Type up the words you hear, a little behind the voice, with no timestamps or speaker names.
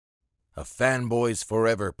a Fanboys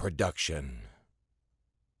Forever production.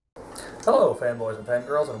 Hello, fanboys and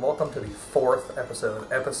fangirls, and welcome to the 4th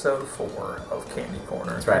episode, episode 4 of Candy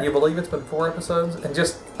Corner. That's right. Can you believe it's been 4 episodes in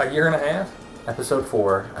just a year and a half? Episode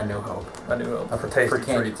 4, A New Hope. A New Hope. For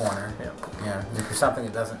Candy treats. Corner. Yeah, and for something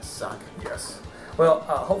that doesn't suck. Yes. Well,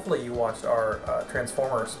 hopefully you watched our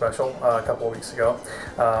Transformers special a couple of weeks ago.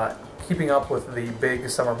 Keeping up with the big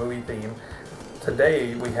summer movie theme,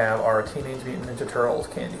 today we have our Teenage Mutant Ninja Turtles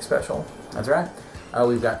candy special. That's right.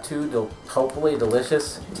 We've got two hopefully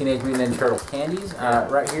delicious Teenage Mutant Ninja Turtles candies.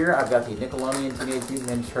 Right here, I've got the Nickelodeon Teenage Mutant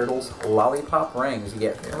Ninja Turtles lollipop rings. You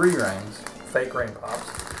get 3 rings. Fake ring pops.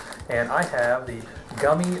 And I have the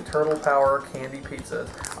Gummy Turtle Power Candy Pizzas.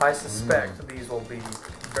 I suspect these will be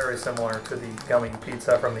very similar to the gummy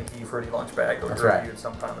pizza from the E-Fruity lunch bag that we reviewed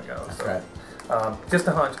some time ago. That's right. Just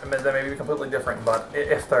a hunch. I mean, they may be completely different, but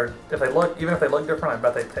if they look different, I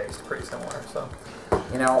bet they taste pretty similar. So,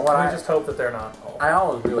 you know what? I just hope that they're not. I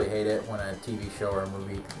always really hate it when a TV show or a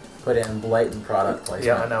movie put in blatant product placement.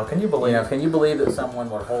 Yeah, I know. Can you believe? Can you believe that someone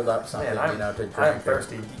would hold up something, Man, to drink? I'm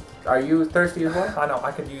thirsty. Are you thirsty as well? I know.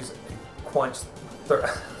 I could use a quench.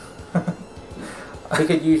 He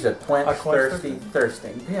could use a quench thirsty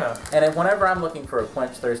thirsting. Yeah. And then whenever I'm looking for a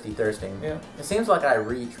quench thirsty thirsting, it seems like I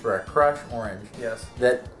reach for a Crush Orange. Yes.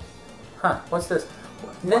 What's this?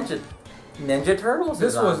 Ninja Turtles.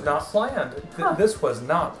 This was not planned. This was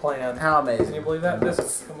not planned. How amazing! Can you believe that? This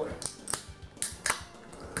is.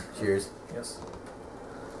 Cheers. Yes.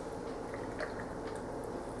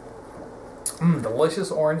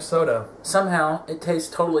 Delicious orange soda. Somehow, it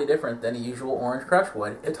tastes totally different than a usual Orange Crush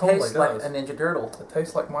would. It totally tastes does. like a Ninja Turtle. It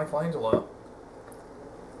tastes like Michelangelo.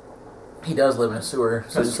 He does live in a sewer,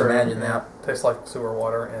 so just imagine that. Tastes like sewer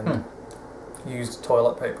water and used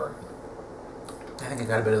toilet paper. I think I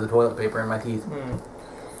got a bit of the toilet paper in my teeth.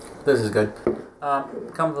 This is good.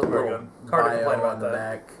 Comes with a little bio on the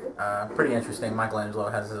back. Pretty interesting. Michelangelo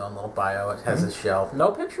has his own little bio. It has his shell.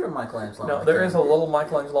 No picture of Michelangelo. No, there is a little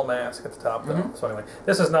Michelangelo mask at the top, though. So anyway,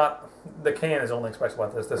 this is not... The can is only special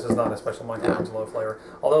about this. This is not a special Michelangelo flavor.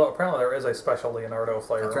 Although apparently there is a special Leonardo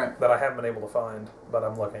flavor that I haven't been able to find, but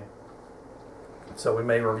I'm looking. So we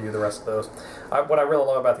may review the rest of those. What I really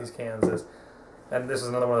love about these cans is... And this is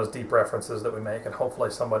another one of those deep references that we make, and hopefully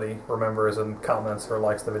somebody remembers and comments or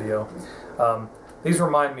likes the video. These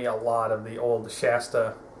remind me a lot of the old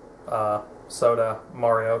Shasta soda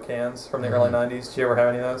Mario cans from the early 90s. Did you ever have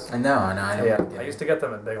any of those? No, I don't. I used to get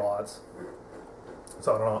them at Big Lots.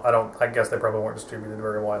 So I don't know. I guess they probably weren't distributed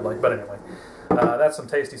very widely. But anyway, that's some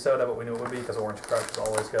tasty soda, but we knew it would be because Orange Crush is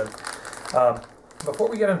always good. Before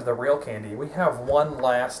we get into the real candy, we have one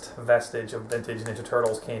last vestige of vintage Ninja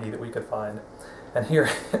Turtles candy that we could find. And here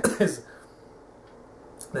is,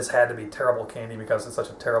 this had to be terrible candy because it's such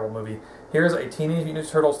a terrible movie. Here's a Teenage Mutant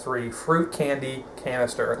Ninja Turtles 3 fruit candy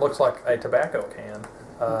canister. It looks like a tobacco can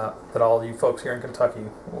that all you folks here in Kentucky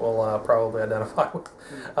will probably identify with.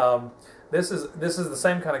 This is the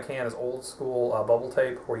same kind of can as old school bubble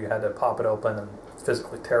tape, where you had to pop it open and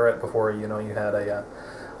physically tear it before you had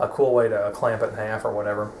a cool way to clamp it in half or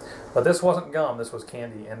whatever. But this wasn't gum, this was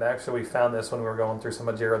candy. And actually we found this when we were going through some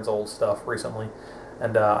of Jared's old stuff recently.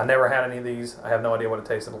 And I never had any of these. I have no idea what it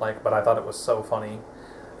tasted like, but I thought it was so funny.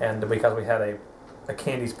 And because we had a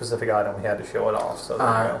candy-specific item, we had to show it off. So there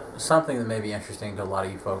you go. Something that may be interesting to a lot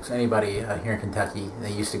of you folks. Anybody here in Kentucky,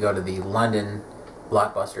 they used to go to the London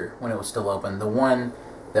Blockbuster when it was still open. The one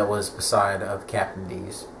that was beside of Captain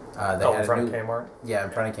D's. In front of Kmart? Yeah,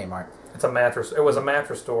 in front of Kmart. It's a mattress. It was a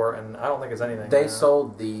mattress store, and I don't think it's anything. They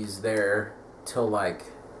sold these there till like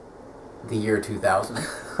the year 2000.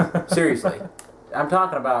 Seriously, I'm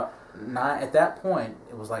talking about at that point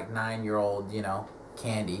it was like 9-year-old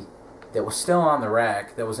candy that was still on the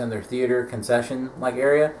rack that was in their theater concession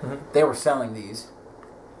area. They were selling these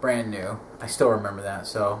brand new. I still remember that.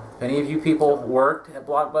 So if any of you people worked at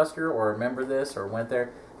Blockbuster or remember this or went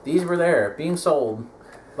there, these were there being sold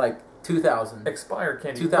like 2000. Expired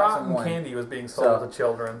candy. 2001. Rotten candy was being sold to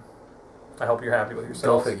children. I hope you're happy with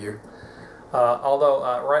yourself. Go figure.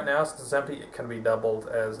 Although right now, since it's empty, it can be doubled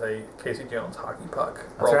as a Casey Jones hockey puck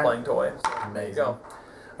role-playing toy. So there you go.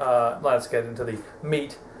 Let's get into the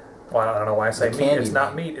meat. Well, I don't know why I say meat. It's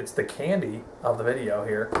not meat. It's the candy of the video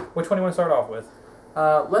here. Which one do you want to start off with?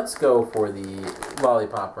 Let's go for the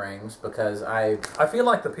lollipop rings because I feel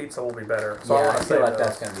like the pizza will be better. So I feel like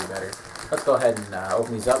that's going to be better. Let's go ahead and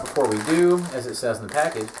open these up. Before we do, as it says in the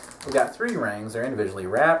package, We got 3 rings. They're individually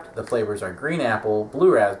wrapped. The flavors are green apple,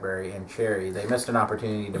 blue raspberry, and cherry. They missed an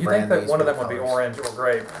opportunity to You think brand that these. one of them with would be colors. orange or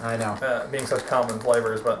grape, I know. being such common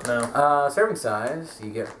flavors, but no. Serving size,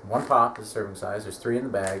 you get 1 pop is serving size. There's 3 in the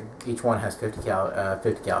bag. Each one has 50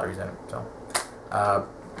 calories in it. So,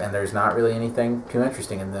 and there's not really anything too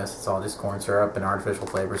interesting in this. It's all just corn syrup and artificial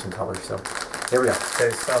flavors and colors. So, here we go.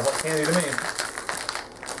 Okay, sounds like candy to me.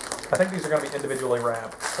 I think these are going to be individually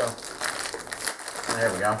wrapped, so. There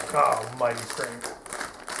we go. Oh, mighty scream.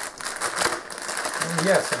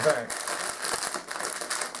 Yes, in fact.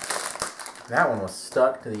 That one was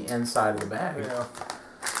stuck to the inside of the bag. Yeah.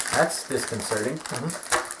 That's disconcerting.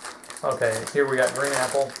 Okay, here we got green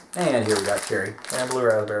apple And here we got cherry. and blue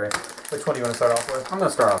raspberry. Which one do you want to start off with? I'm going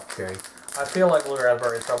to start off with cherry. I feel like blue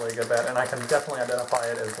raspberry is probably a good bet, and I can definitely identify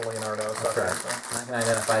it as the Leonardo. That's right. I can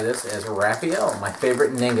identify this as Raphael, my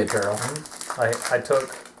favorite Ninja Turtle. I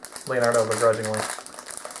took Leonardo begrudgingly.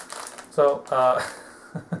 So,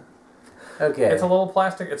 Okay. it's a little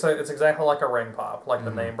plastic. It's exactly like a ring pop, like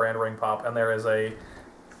the name brand ring pop, and there is a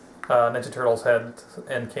Ninja Turtle's head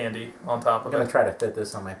and candy on top I'm of going it. to try to fit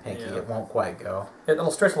this on my pinky. Yeah. It won't quite go.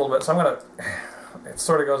 It'll stretch a little bit, so I'm gonna. It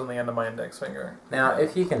sort of goes on the end of my index finger. Now,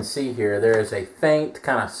 if you can see here, there is a faint,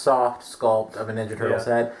 kind of soft sculpt of a Ninja Turtle's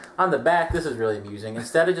head. On the back, this is really amusing.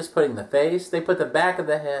 Instead of just putting the face, they put the back of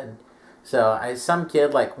the head. So, some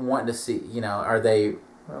kid, like, wanting to see, you know, are they...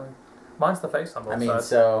 Mine's the face on both sides.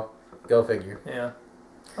 so, go figure. Yeah.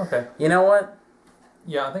 Okay. You know what?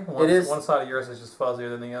 Yeah, I think It is- one side of yours is just fuzzier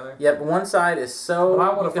than the other. Yep, one side is so... But I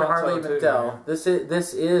would you have can thought hardly so, even too, tell. yeah.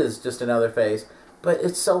 This is just another face. But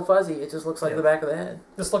it's so fuzzy, it just looks like the back of the head.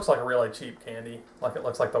 This looks like a really cheap candy. Like it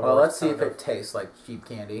looks like the Well, worst let's see if kind it tastes like cheap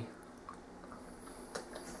candy.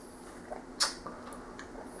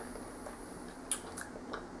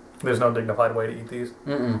 There's no dignified way to eat these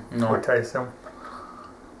No. or taste them.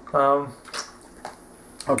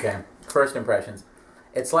 Okay, first impressions.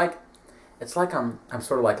 It's like I'm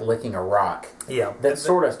sort of like licking a rock. Yeah. That's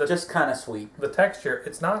sort of just kind of sweet. The texture,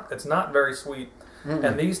 it's not very sweet.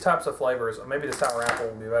 And these types of flavors, maybe the sour apple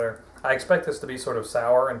will be better. I expect this to be sort of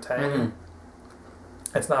sour and tangy.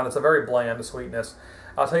 It's not. It's a very bland sweetness.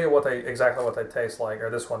 I'll tell you exactly what they taste like, or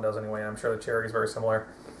this one does anyway. I'm sure the cherry is very similar.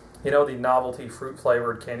 You know the novelty fruit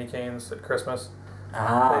flavored candy canes at Christmas?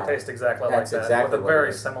 They taste exactly like that's that, exactly with a what it very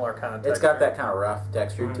is. similar kind of texture. It's got that kind of rough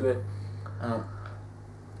texture to it.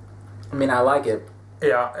 I mean, I like it,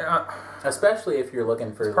 Yeah, especially if you're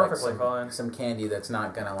looking for it's like perfectly fine. some candy that's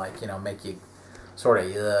not gonna make you sort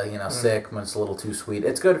of sick when it's a little too sweet.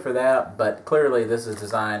 It's good for that, but clearly this is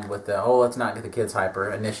designed with the let's not get the kids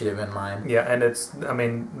hyper initiative in mind. Yeah, and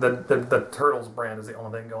the Turtles brand is the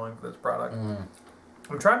only thing going for this product.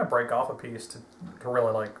 I'm trying to break off a piece to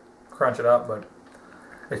really like crunch it up, but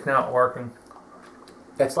it's not working.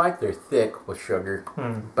 It's like they're thick with sugar,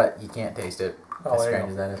 but you can't taste it. Oh, As there you strange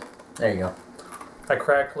as that is. There you go. I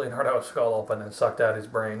cracked Leonardo's skull open and sucked out his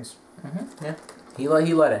brains. Yeah, he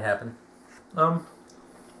let it happen.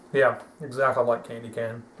 Yeah, exactly like candy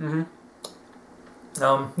can.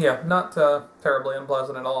 Yeah, not terribly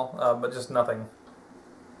unpleasant at all, but just nothing.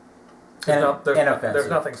 Inoffensive. There's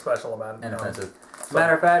nothing special about it. Inoffensive.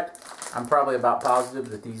 Matter of fact, I'm probably about positive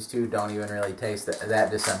that these two don't even really taste that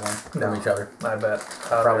dissimilar from each other. I bet.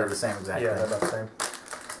 Probably the same exact Yeah, thing. they're about the same.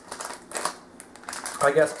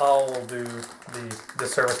 I guess I'll do the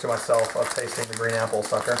disservice to myself of tasting the green apple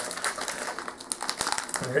sucker.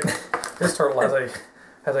 This turtle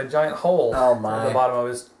has a giant hole at the bottom of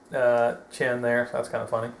his chin there. So that's kind of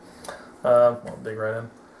funny. I'll dig right in.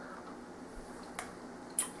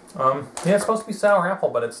 Yeah, it's supposed to be sour apple,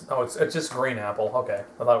 but it's just green apple. Okay,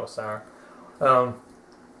 I thought it was sour.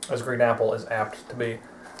 As green apple is apt to be.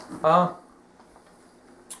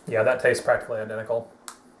 Yeah, that tastes practically identical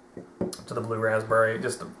to the blue raspberry.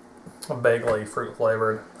 Just a vaguely fruit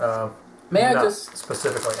flavored. May I not just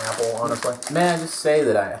specifically apple, honestly. May I just say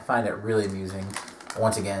that I find it really amusing,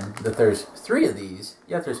 once again, that there's 3 of these,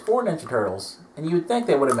 yet there's 4 Ninja Turtles, and you would think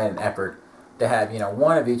they would have made an effort to have,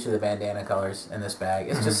 one of each of the bandana colors in this bag.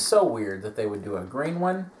 It's just so weird that they would do a green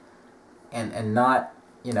one and not,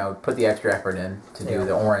 put the extra effort in to do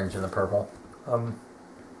the orange and the purple.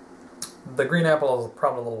 The green apple is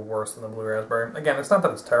probably a little worse than the blue raspberry. Again, it's not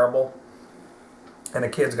that it's terrible, and a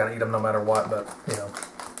kid's gonna eat them no matter what, but,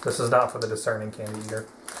 this is not for the discerning candy eater.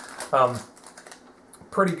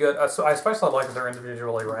 Pretty good. So I especially like that they're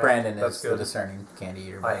individually wrapped. Brandon That's is good. the discerning candy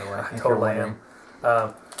eater, by the way. I totally am.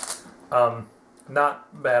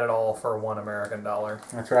 Not bad at all for $1 American dollar.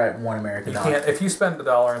 That's right, $1 American dollar. If you spend $1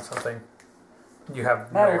 on something, you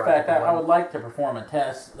have Matter no of right fact, to I complain. would like to perform a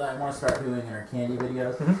test that I want to start doing in our candy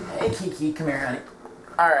videos. Hey, Kiki, come here, honey.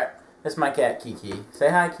 Alright, this is my cat Kiki. Say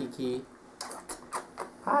hi, Kiki.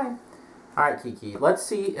 Hi. Alright, Kiki. Let's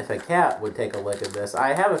see if a cat would take a lick of this.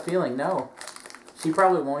 I have a feeling no. She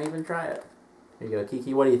probably won't even try it. Here you go,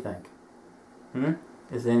 Kiki. What do you think?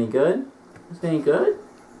 Is it any good? Is it any good?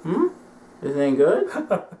 Is it any good?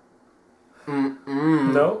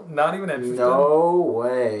 No, not even interested. No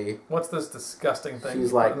way. What's this disgusting thing?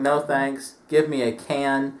 She's like, no thanks. Give me a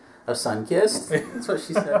can of Sunkist. That's what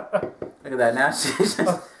she said. Look at that. Now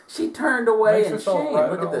she turned away in shame.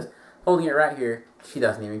 Right Look at this. Holding it right here. She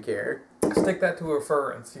doesn't even care. Stick that to her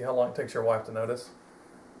fur and see how long it takes your wife to notice.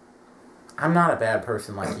 I'm not a bad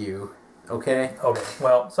person like you. Okay? Okay.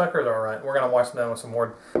 Well, suckers are alright. We're going to wash them down with some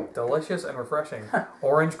more delicious and refreshing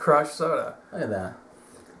Orange Crush soda. Look at that.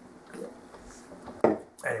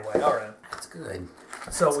 Anyway, alright. That's good.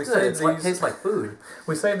 So we saved these. It tastes like food.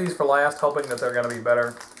 We saved these for last, hoping that they're going to be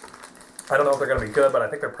better. I don't know if they're going to be good, but I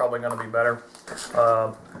think they're probably going to be better.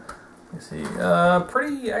 Let's see.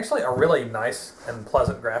 Actually, a really nice and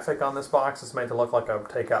pleasant graphic on this box. It's made to look like a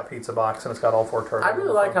takeout pizza box, and it's got all 4 turtles. I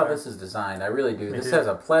really like how this is designed. I really do. This has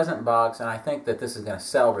a pleasant box, and I think that this is going to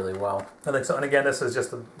sell really well. I think so. And again, this is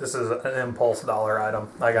an impulse dollar item.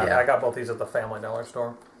 I got both these at the Family Dollar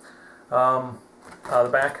store. The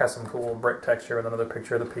back has some cool brick texture with another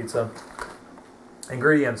picture of the pizza.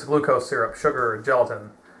 Ingredients: glucose syrup, sugar,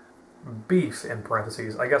 gelatin, beef in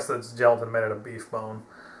parentheses. I guess that's gelatin made out of beef bone.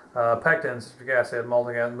 Pectin, citric acid,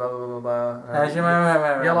 maltic acid, blah, blah, blah,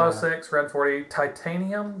 blah. Yellow 6, red 40,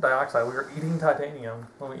 titanium dioxide. We were eating titanium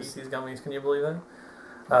when we eat these gummies. Can you believe that?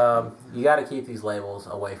 You got to keep these labels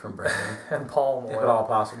away from bread. And palm oil. If at all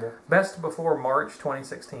possible. Best before March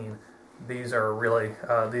 2016. These are really,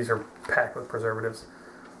 these are packed with preservatives.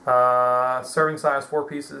 Serving size 4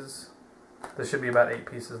 pieces. This should be about 8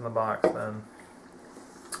 pieces in the box then.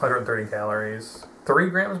 130 calories. 3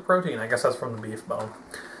 grams of protein. I guess that's from the beef bone.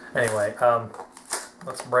 Anyway,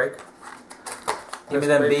 let's break. Give me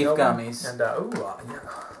them beef gummies. And,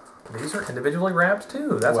 yeah. These are individually wrapped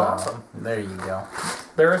too. That's awesome. There you go.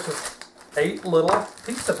 There's just 8 little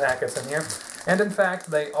pizza packets in here. And in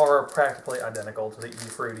fact, they are practically identical to the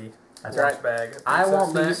E-Fruity lunch bag. I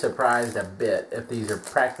won't be surprised a bit if these are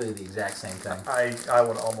practically the exact same thing. I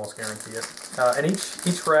would almost guarantee it. And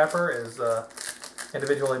each wrapper is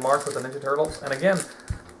individually marked with the Ninja Turtles. And again,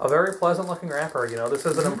 a very pleasant looking wrapper. You know, this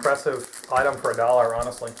is an impressive item for $1,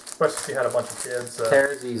 honestly. Especially if you had a bunch of kids.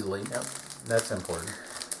 Tears easily. Yep. That's important.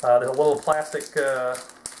 There's a little plastic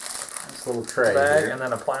this little tray bag here. And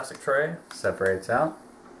then a plastic tray. Separates out.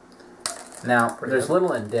 Now, there's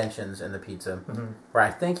little indentions in the pizza where I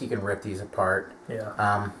think you can rip these apart.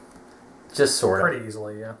 Yeah. Just sort of. Pretty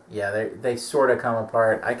easily, yeah. Yeah, they sort of come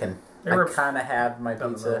apart. I kind of have my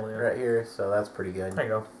pizza right here, so that's pretty good. There you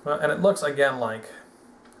go. Well, and it looks, again, like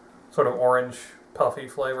sort of orange puffy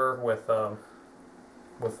flavor with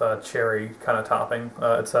cherry kind of topping.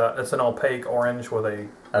 It's an opaque orange with a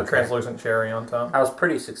translucent cherry on top. I was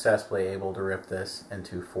pretty successfully able to rip this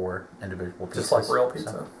into 4 individual pieces. Just like real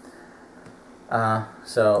pizza.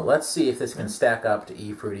 So let's see if this can stack up to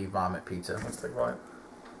E-Fruity Vomit Pizza. Let's take a bite.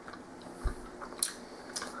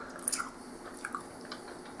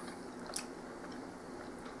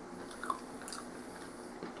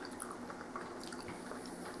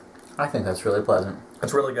 I think that's really pleasant.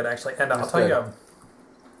 It's really good, actually. And I'll tell you,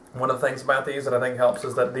 one of the things about these that I think helps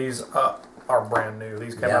is that these are brand new.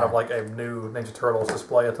 These came out of like a new Ninja Turtles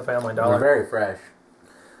display at the Family Dollar. They're very fresh.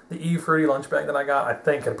 The E-Fruity lunch bag that I got, I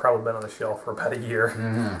think had probably been on the shelf for about a year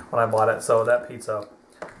when I bought it. So that pizza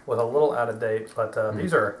was a little out of date, but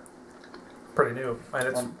these are pretty new.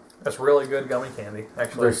 And it's really good gummy candy,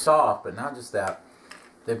 actually. They're soft, but not just that.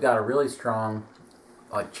 They've got a really strong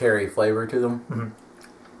like cherry flavor to them,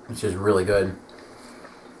 which is really good.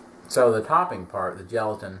 So the topping part, the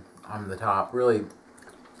gelatin on the top, really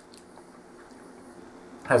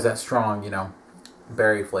has that strong,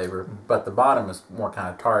 berry flavor, but the bottom is more kind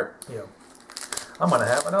of tart. Yeah. I'm going to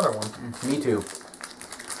have another one. Me too.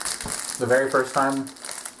 The very first time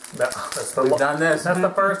we've done this. That's the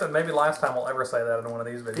first and maybe last time we'll ever say that in one of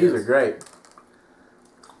these videos. These are great.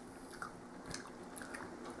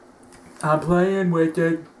 I'm playing with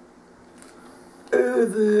it.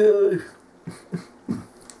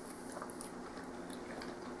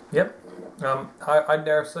 Yep. I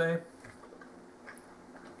dare say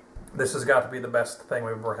this has got to be the best thing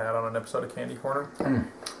we've ever had on an episode of Candy Corner.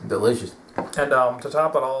 Delicious. And to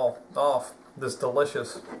top it all off, this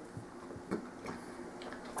delicious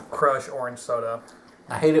Crush orange soda.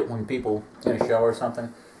 I hate it when people in a show or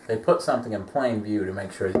something They put something in plain view to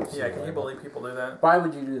make sure that you see Yeah, the can you label. believe people do that? Why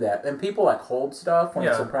would you do that? And people like hold stuff when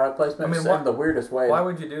it's a product placement. I mean, in the weirdest way. Why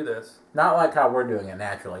would you do this? Not like how we're doing it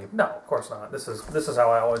naturally. No, of course not. This is how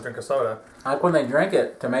I always drink a soda. Like when they drink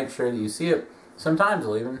it to make sure that you see it. Sometimes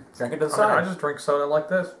they'll even drink it to the side. I just drink soda like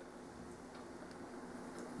this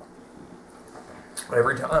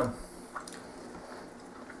every time.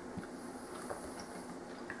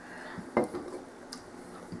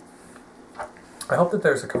 I hope that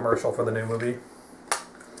there's a commercial for the new movie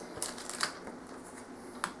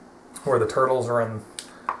where the turtles are in,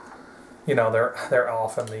 you know, they're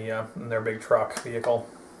off in the in their big truck vehicle,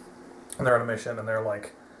 and they're on a mission, and they're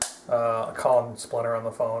like calling Splinter on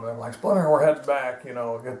the phone. They're like, Splinter, we're heading back. You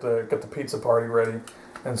know, get the pizza party ready.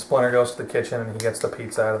 And Splinter goes to the kitchen and he gets the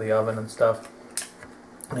pizza out of the oven and stuff.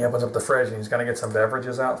 And he opens up the fridge and he's gonna get some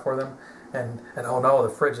beverages out for them. And oh no, the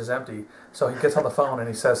fridge is empty. So he gets on the phone and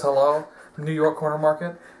he says, "Hello, New York Corner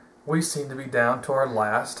Market. We seem to be down to our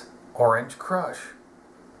last Orange Crush."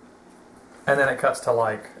 And then it cuts to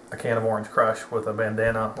like a can of Orange Crush with a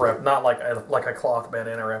bandana wrapped, not like a cloth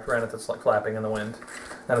bandana wrapped around it that's like flapping in the wind.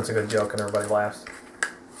 And it's a good joke and everybody laughs.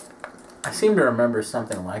 I seem to remember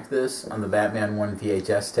something like this on the Batman 1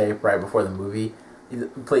 VHS tape right before the movie.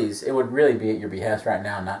 Please, it would really be at your behest right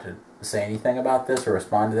now not to say anything about this or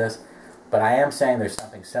respond to this, but I am saying there's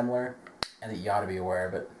something similar and that you ought to be aware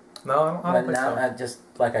of it. No, I don't think so. Just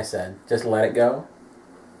like I said, just let it go.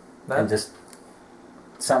 And just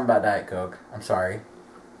something about Diet Coke. I'm sorry.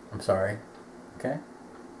 Okay?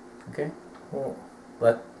 Okay? Well,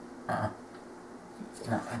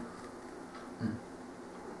 No.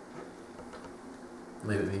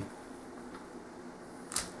 Leave it be.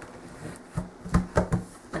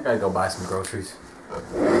 I gotta go buy some groceries.